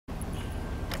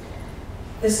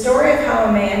The story of how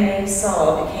a man named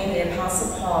Saul became the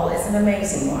Apostle Paul is an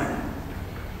amazing one.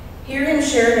 Hear him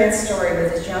share that story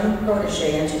with his young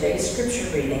protege in today's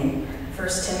scripture reading, 1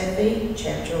 Timothy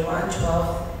chapter 1,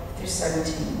 12 through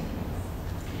 17.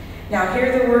 Now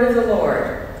hear the word of the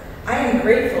Lord. I am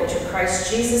grateful to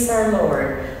Christ Jesus our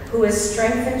Lord, who has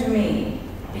strengthened me,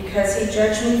 because he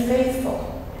judged me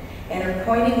faithful and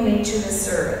appointed me to the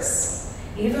service,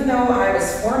 even though I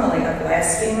was formerly a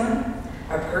blasphemer,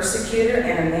 a persecutor,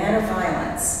 and a man of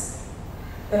violence.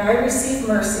 But I received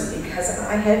mercy because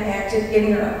I had acted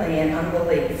ignorantly in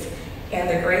unbelief, and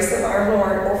the grace of our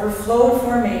Lord overflowed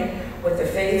for me with the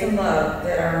faith and love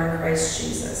that are in Christ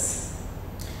Jesus.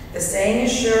 The saying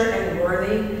is sure and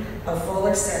worthy of full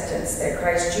acceptance, that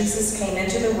Christ Jesus came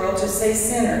into the world to save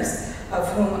sinners, of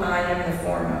whom I am the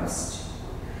foremost.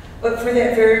 But for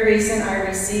that very reason I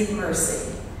received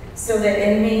mercy, so that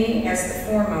in me, as the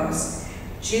foremost,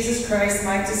 Jesus Christ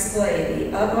might display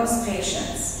the utmost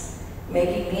patience,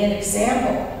 making me an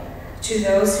example to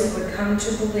those who would come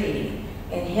to believe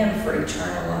in him for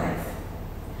eternal life.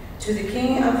 To the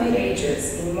King of the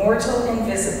ages, immortal,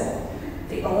 invisible,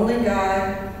 the only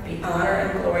God, be honor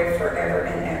and glory forever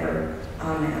and ever.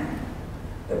 Amen.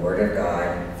 The word of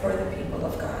God for the people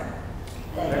of God.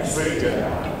 Thanks. Very good.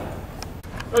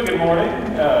 Well, good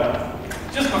morning.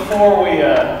 Just before we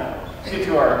get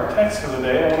to our text for the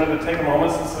day, I wanted to take a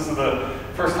moment, since this is the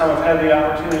first time I've had the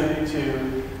opportunity,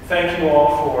 to thank you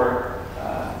all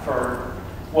for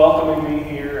welcoming me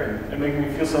here and making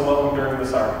me feel so welcome during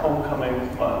this, our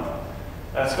homecoming month.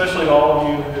 Especially to all of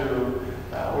you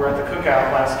who were at the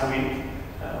cookout last week,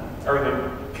 or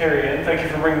the carry-in. Thank you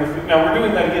for bringing the food. Now, we're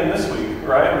doing that again this week,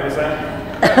 right? I mean, is that?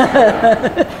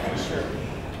 Sure.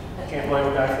 Can't blame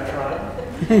a guy for trying.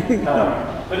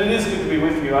 But it is good to be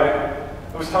with you.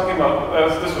 I was talking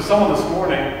about this with someone this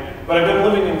morning, but I've been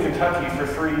living in Kentucky for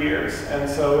 3 years, and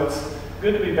so it's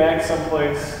good to be back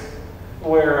someplace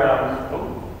where,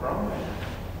 wrong way.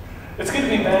 It's good to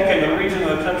be back in the region of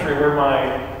the country where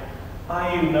my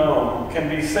IU gnome can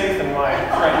be safe in my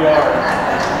front yard.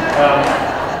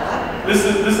 This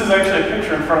is actually a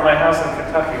picture in front of my house in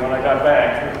Kentucky when I got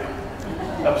back,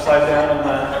 upside down in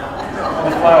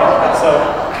the flower pot. So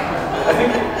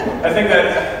I think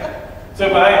that. So,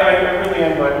 but I really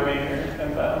am glad to be here,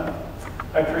 and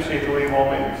I appreciate the way you all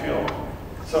made me feel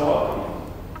so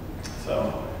welcome.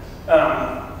 So,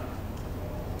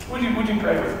 would you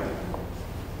pray with me?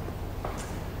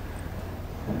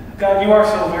 God, you are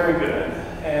so very good,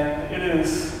 and it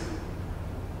is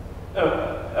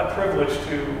a privilege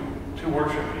to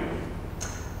worship you.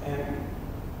 And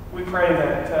we pray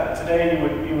that today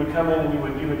you would come in and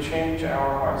you would change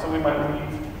our hearts, so we might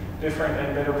leave different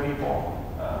and better people,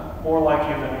 more like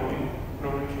you than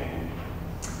when we came.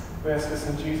 We ask this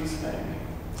in Jesus' name.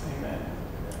 Amen.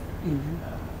 Mm-hmm.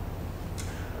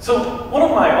 So one of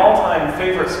my all-time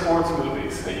favorite sports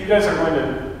movies, you guys are going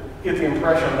to get the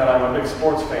impression that I'm a big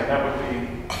sports fan. That would be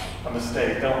a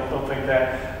mistake. Don't think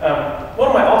that. One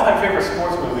of my all-time favorite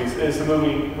sports movies is the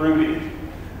movie Rudy.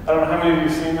 I don't know how many of you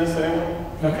have seen this. Anyone?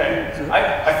 Okay.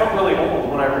 I felt really old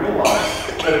when I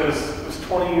realized that it was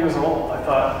 20 years old. I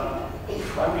thought,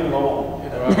 I'm getting old, you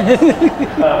know.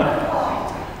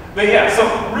 But yeah, so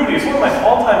Rudy is one of my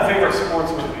all-time favorite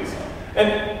sports movies,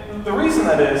 and the reason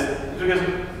that is because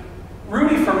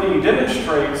Rudy, for me,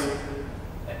 demonstrates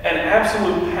an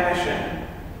absolute passion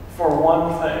for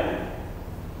one thing.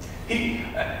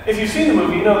 If you've seen the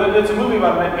movie, you know that it's a movie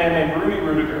about a man named Rudy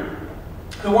Rudiger,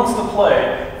 who wants to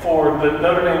play for the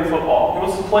Notre Dame football. He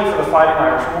wants to play for the Fighting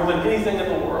Irish more than anything in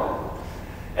the world.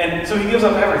 And so he gives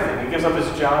up everything. He gives up his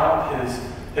job,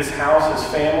 his house,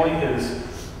 his family,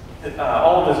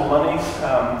 all of his money.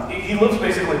 He lives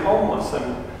basically homeless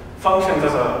and functions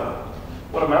as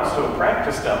what amounts to a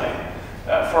practice dummy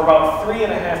for about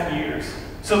 3.5 years,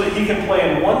 so that he can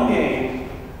play in one game,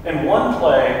 in one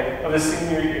play of his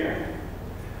senior year.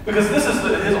 Because this is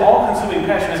his all-consuming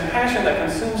passion, his passion that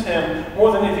consumes him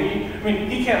more than anything.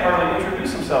 He can't hardly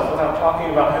introduce himself without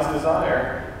talking about his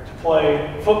desire to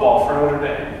play football for Notre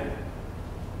Dame.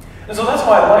 And so that's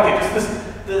why I like it, just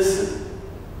this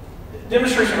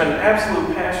demonstration of an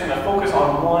absolute passion, a focus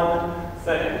on one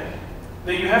thing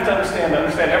that you have to understand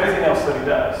everything else that he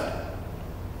does.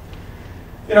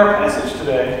 In our passage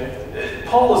today,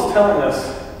 Paul is telling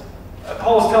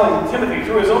Timothy,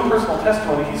 through his own personal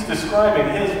testimony, he's describing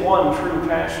his one true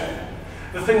passion,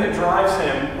 the thing that drives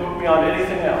him beyond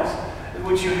anything else,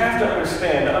 which you have to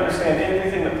understand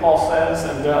everything that Paul says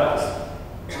and does.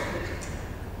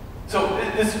 So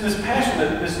this passion,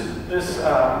 this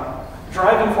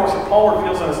driving force that Paul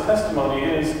reveals in his testimony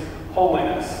is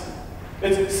holiness.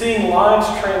 It's seeing lives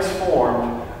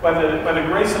transformed by the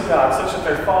grace of God, such that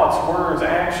their thoughts, words,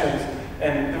 actions,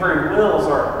 and their very wills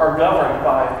are governed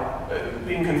by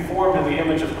being conformed to the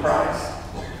image of Christ.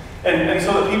 And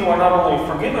so that people are not only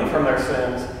forgiven from their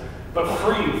sins, but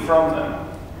freed from them.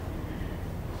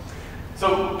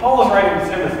 So Paul is writing to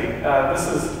Timothy.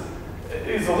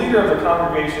 He's the leader of the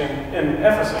congregation in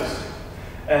Ephesus.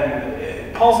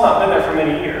 And Paul's not been there for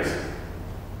many years.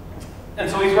 And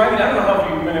so he's writing, I don't know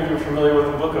how many of you are familiar with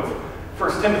the book of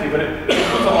 1 Timothy, but it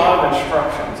includes a lot of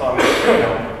instructions on,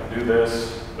 do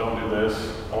this, don't do this,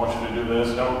 I want you to do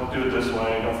this, don't do it this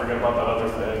way, don't forget about that other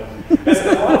thing. It's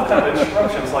a lot of kind of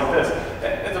instructions like this.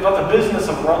 It's about the business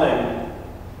of running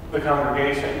the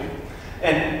congregation.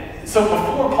 And so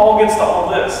before Paul gets to all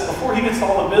this, before he gets to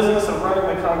all the business of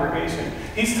running the congregation,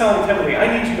 he's telling Timothy, I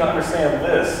need you to understand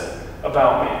this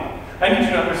about me. I need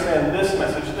you to understand this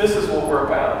message. This is what we're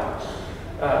about.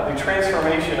 The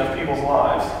transformation of people's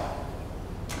lives.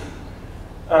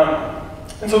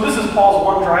 And so this is Paul's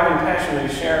one driving passion that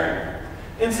he's sharing.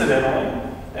 Incidentally,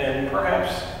 and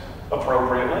perhaps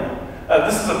appropriately,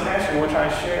 this is a passion which I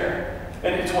share.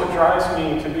 And it's what drives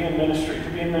me to be in ministry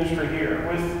here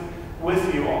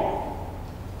with you all.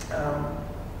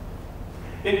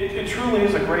 It truly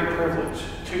is a great privilege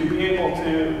to be able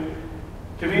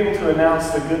to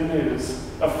announce the good news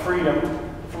of freedom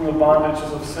from the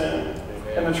bondages of sin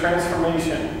and the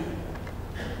transformation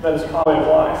that is part of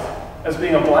life, as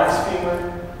being a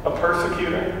blasphemer, a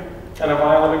persecutor, and a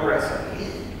violent aggressor.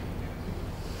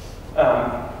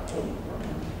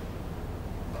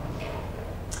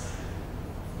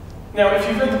 Now, if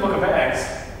you've read the book of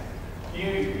Acts,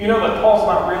 you know that Paul's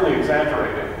not really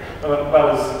exaggerating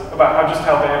about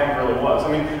how bad he really was.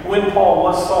 I mean, when Paul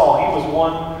was Saul, he was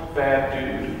one bad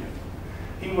dude.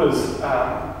 He was,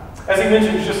 as he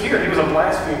mentions just here, he was a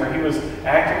blasphemer. He was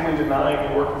actively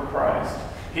denying the work of Christ.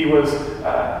 He was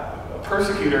a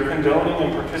persecutor, condoning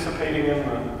and participating in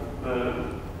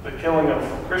the killing of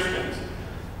Christians.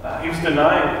 He was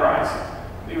denying Christ.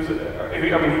 He was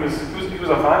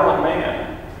a violent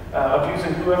man,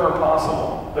 abusing whoever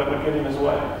possible that would get in his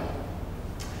way.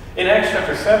 In Acts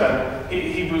chapter 7,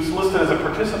 he was listed as a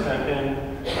participant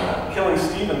in killing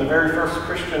Stephen, the very first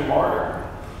Christian martyr.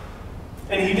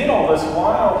 And he did all this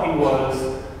while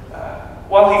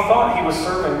he thought he was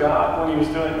serving God when he was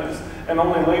doing this. And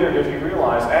only later did he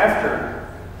realize, after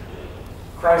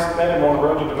Christ met him on the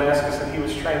road to Damascus and he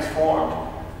was transformed,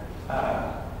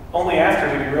 only after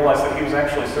did he realize that he was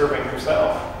actually serving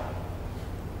himself.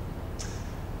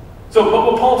 So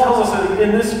what Paul tells us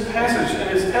in this passage, in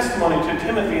his testimony to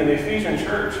Timothy in the Ephesian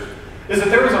church, is that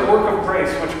there is a work of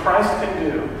grace which Christ can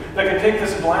do that can take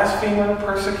this blasphemer,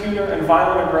 persecutor, and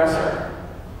violent aggressor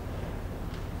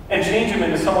and change him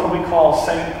into someone we call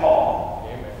Saint Paul,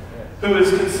 who is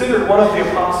considered one of the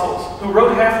apostles, who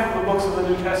wrote half of the books of the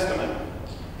New Testament.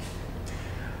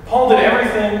 Paul did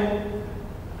everything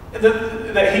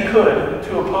that he could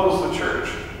to oppose the church.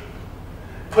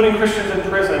 Putting Christians in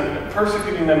prison,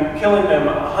 persecuting them, killing them,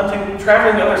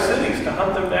 traveling to other cities to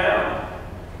hunt them down.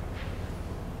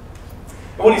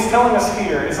 And what he's telling us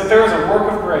here is that there is a work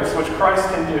of grace which Christ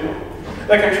can do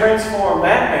that can transform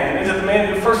that man into the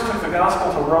man who first took the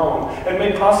gospel to Rome and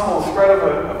made possible the spread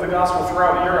of the gospel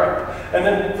throughout Europe. And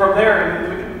then from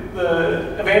there,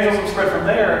 the evangelism spread from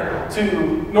there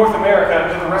to North America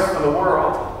and to the rest of the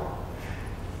world.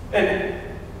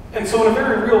 And so in a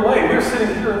very real way, we're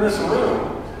sitting here in this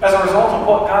room as a result of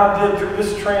what God did through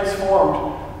this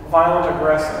transformed, violent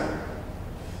aggressor.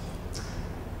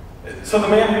 So the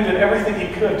man who did everything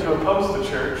he could to oppose the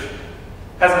church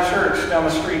has a church down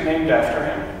the street named after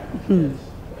him.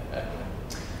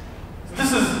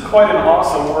 This is quite an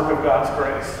awesome work of God's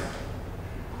grace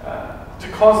to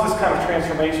cause this kind of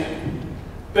transformation.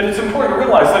 But it's important to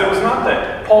realize that it was not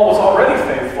that Paul was already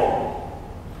faithful.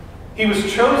 He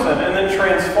was chosen and then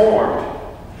transformed.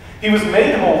 He was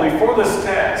made holy for this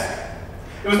task.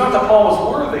 It was not that Paul was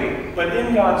worthy, but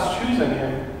in God's choosing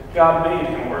him, God made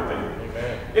him worthy.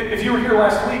 Amen. If you were here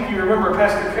last week, you remember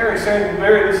Pastor Carey saying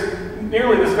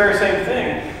nearly this very same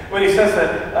thing when he says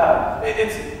that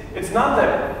it's not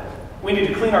that we need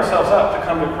to clean ourselves up to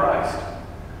come to Christ,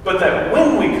 but that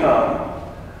when we come,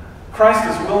 Christ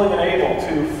is willing and able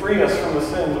to free us from the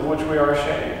sins of which we are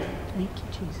ashamed. Thank you,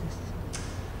 Jesus.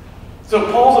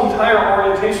 So Paul's entire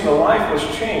orientation to life was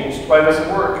changed by this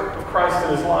work of Christ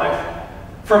in his life,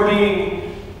 from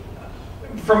being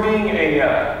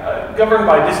governed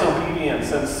by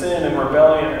disobedience and sin and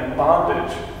rebellion and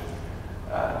bondage,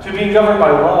 to being governed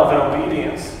by love and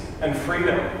obedience and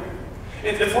freedom.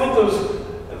 It's like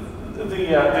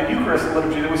the Eucharist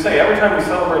liturgy that we say every time we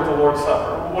celebrate the Lord's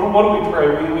Supper. What do we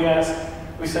pray? We ask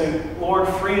we say, Lord,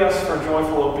 free us for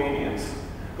joyful obedience.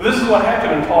 But this is what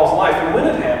happened in Paul's life, and when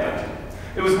it happened,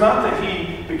 it was not that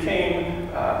he became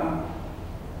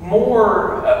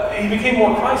more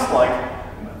Christ-like,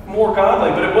 more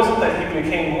godly, but it wasn't that he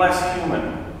became less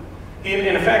human.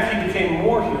 In fact, he became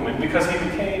more human because he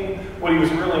became what he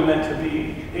was really meant to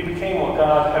be. He became what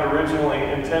God had originally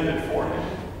intended for him.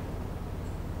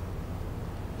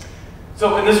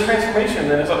 So in this transformation,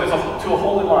 then, to a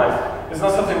holy life, is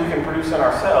not something we can produce in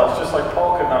ourselves, just like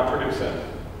Paul could not produce it.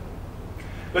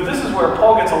 But this is where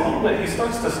Paul gets a little bit, he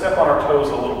starts to step on our toes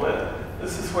a little bit.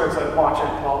 This is where it's like, watch it,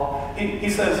 Paul. He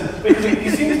says, because he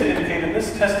seems to indicate in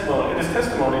his testimony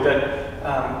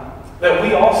that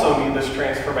we also need this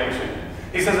transformation.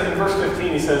 He says in verse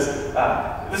 15, he says,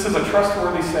 this is a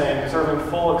trustworthy saying, deserving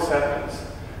full acceptance,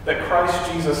 that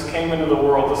Christ Jesus came into the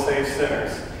world to save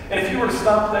sinners. And if you were to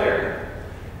stop there,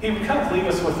 he would kind of leave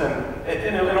us with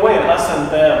in a way, an us and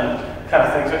them kind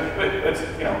of things. It's,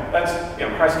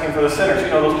 Christ came for the sinners.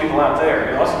 Those people out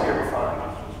there. Us and here we're fine.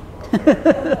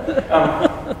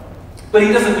 But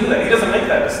he doesn't do that. He doesn't make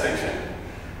that distinction.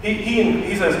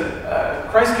 He says,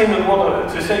 Christ came into the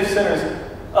world to save sinners,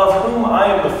 of whom I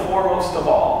am the foremost of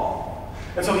all.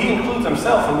 And so he includes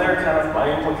himself in there, kind of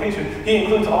by implication. He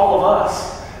includes all of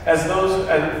us as those,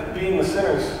 as being the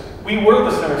sinners. We were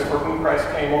the sinners for whom Christ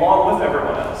came, along with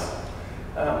everyone else.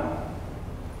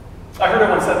 I heard it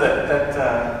once said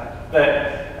that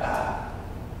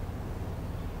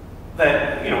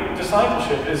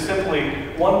discipleship is simply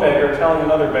one beggar telling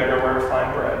another beggar where to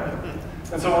find bread.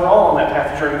 And so we're all on that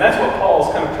path of journey. That's what Paul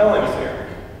is kind of telling us here.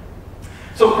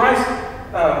 So Christ,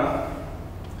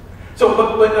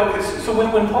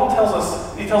 when Paul tells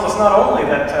us, he tells us not only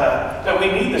that we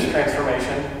need this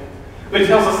transformation, but he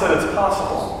tells us that it's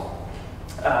possible.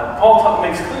 Paul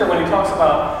makes clear when he talks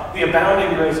about the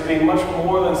abounding grace being much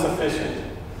more than sufficient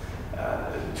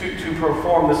to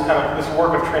perform this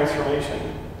work of transformation.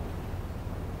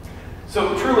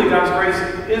 So truly, God's grace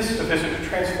is sufficient to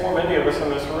transform any of us in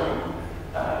this room,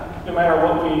 no matter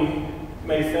what we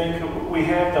may think we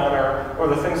have done or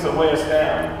the things that weigh us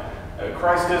down.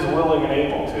 Christ is willing and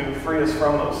able to free us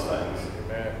from those things.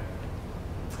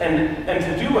 Amen. And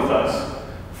to do with us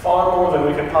far more than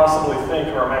we could possibly think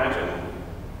or imagine.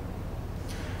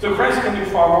 So Christ can do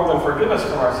far more than forgive us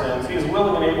from our sins. He is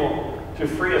willing and able to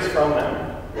free us from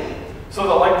them. So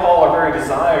that, like Paul, our very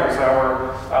desires,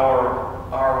 our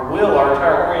will, our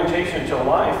entire orientation to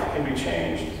life can be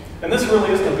changed. And this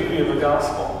really is the beauty of the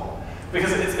gospel.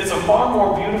 Because it's a far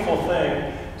more beautiful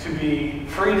thing to be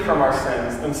freed from our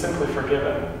sins than simply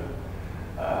forgiven.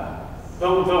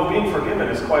 Though being forgiven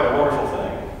is quite a wonderful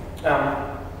thing.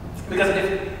 Because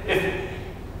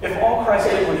if all Christ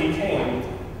did when he came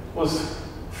was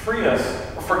free us,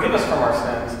 or forgive us from our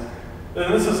sins,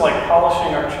 then this is like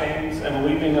polishing our chains and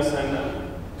leaving us in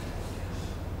them.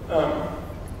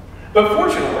 But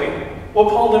fortunately, what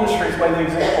Paul demonstrates by the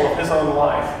example of his own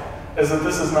life is that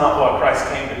this is not what Christ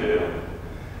came to do.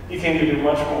 He came to do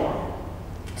much more.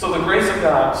 So the grace of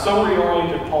God so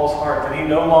reoriented Paul's heart that he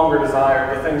no longer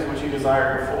desired the things which he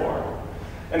desired before.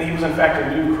 And he was in fact a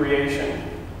new creation.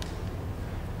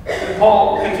 And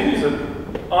Paul continues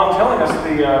on telling us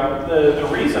the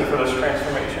reason for this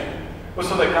transformation was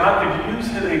so that God could use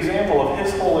the example of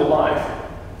his holy life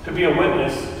to be a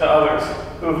witness to others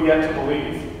who have yet to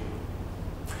believe.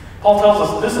 Paul tells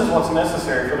us this is what's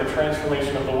necessary for the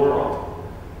transformation of the world.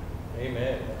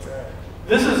 Amen. That's right.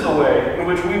 This is the way in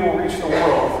which we will reach the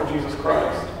world for Jesus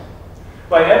Christ.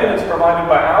 By evidence provided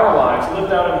by our lives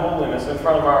lived out in holiness in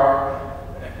front of our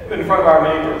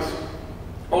neighbors.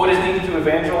 What is needed to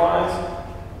evangelize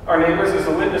our neighbors is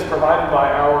the witness provided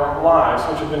by our lives,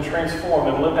 which have been transformed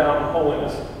and lived out in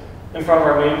holiness in front of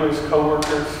our neighbors,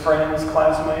 co-workers, friends,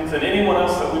 classmates, and anyone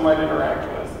else that we might interact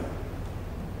with.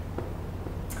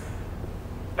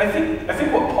 I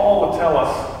think what Paul would tell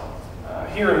us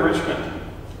here in Richmond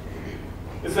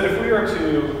is that if we're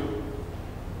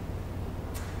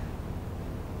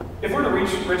to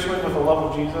reach Richmond with the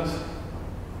love of Jesus,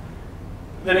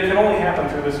 then it can only happen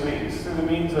through this means, through the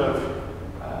means of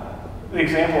the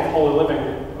example of holy living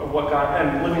of what God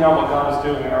and living out what God is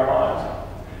doing in our lives.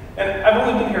 And I've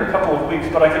only been here a couple of weeks,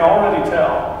 but I can already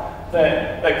tell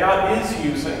that God is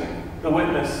using the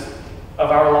witness of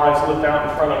our lives lived out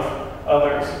in front of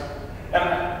others. And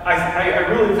I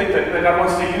really think that God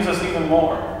wants to use us even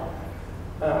more.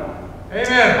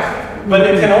 Amen. But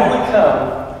it can only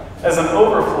come as an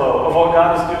overflow of what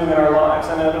God is doing in our lives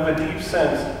and out of a deep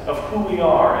sense of who we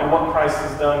are and what Christ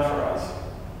has done for us.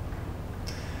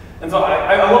 And so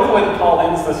I love the way that Paul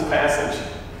ends this passage.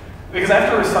 Because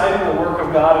after reciting the work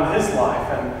of God in his life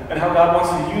and how God wants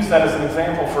to use that as an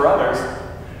example for others,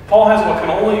 Paul has what can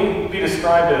only be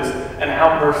described as an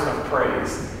outburst of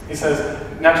praise. He says,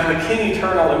 "Now to the King,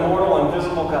 eternal, immortal,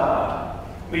 invisible God,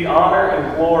 be honor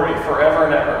and glory forever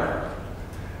and ever."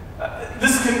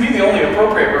 This can be the only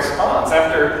appropriate response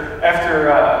after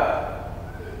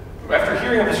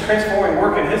hearing of this transforming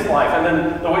work in his life, and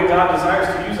then the way God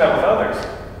desires to use that with others.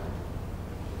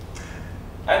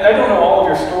 I don't know all of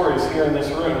your stories here in this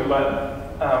room, but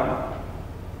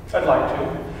I'd like to.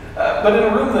 But in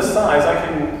a room this size,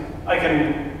 I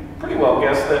can pretty well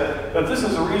guess that this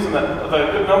is the reason that the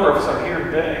good number of us are here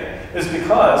today, is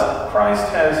because Christ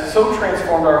has so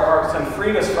transformed our hearts and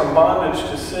freed us from bondage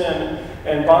to sin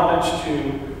and bondage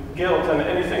to guilt and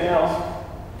anything else,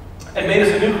 and made us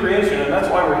a new creation, and that's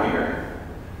why we're here,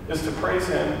 is to praise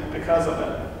him because of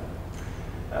it.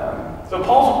 So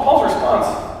Paul's response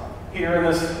here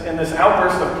in this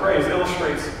outburst of praise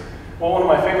illustrates what one of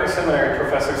my favorite seminary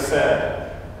professors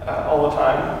said all the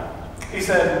time. He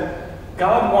said,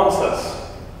 "God wants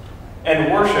us,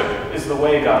 and worship is the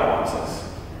way God wants us."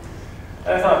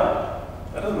 And I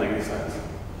thought, that doesn't make any sense.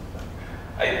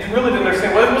 I really didn't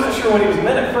understand. Well, I wasn't sure what he was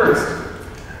meant at first.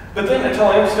 But then until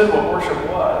I understood what worship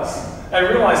was, I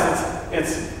realized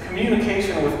it's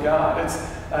communication with God. It's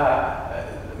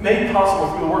made possible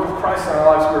through the work of Christ in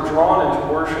our lives. We're drawn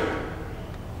into worship.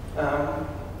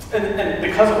 And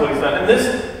because of what he's done. And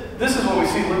this is what we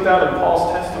see lived out in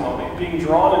Paul's testimony, being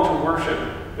drawn into worship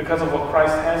because of what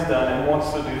Christ has done and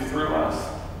wants to do through us.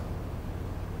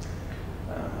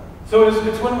 So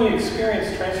it's when we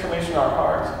experience transformation in our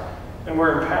hearts and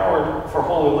we're empowered for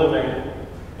holy living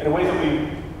in a way that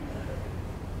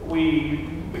we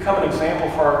become an example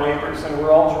for our neighbors and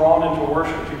we're all drawn into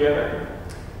worship together.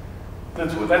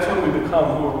 That's when we become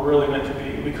who we're really meant to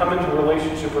be. We come into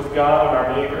relationship with God and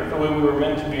our neighbor the way we were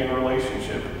meant to be in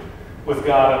relationship with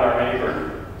God and our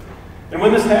neighbor. And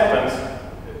when this happens,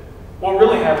 what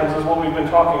really happens is what we've been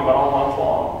talking about all month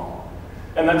long.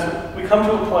 And that's, we come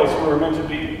to a place where we're meant to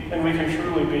be, and we can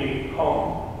truly be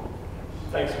home.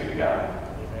 Thanks be to God.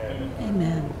 Amen.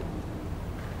 Amen.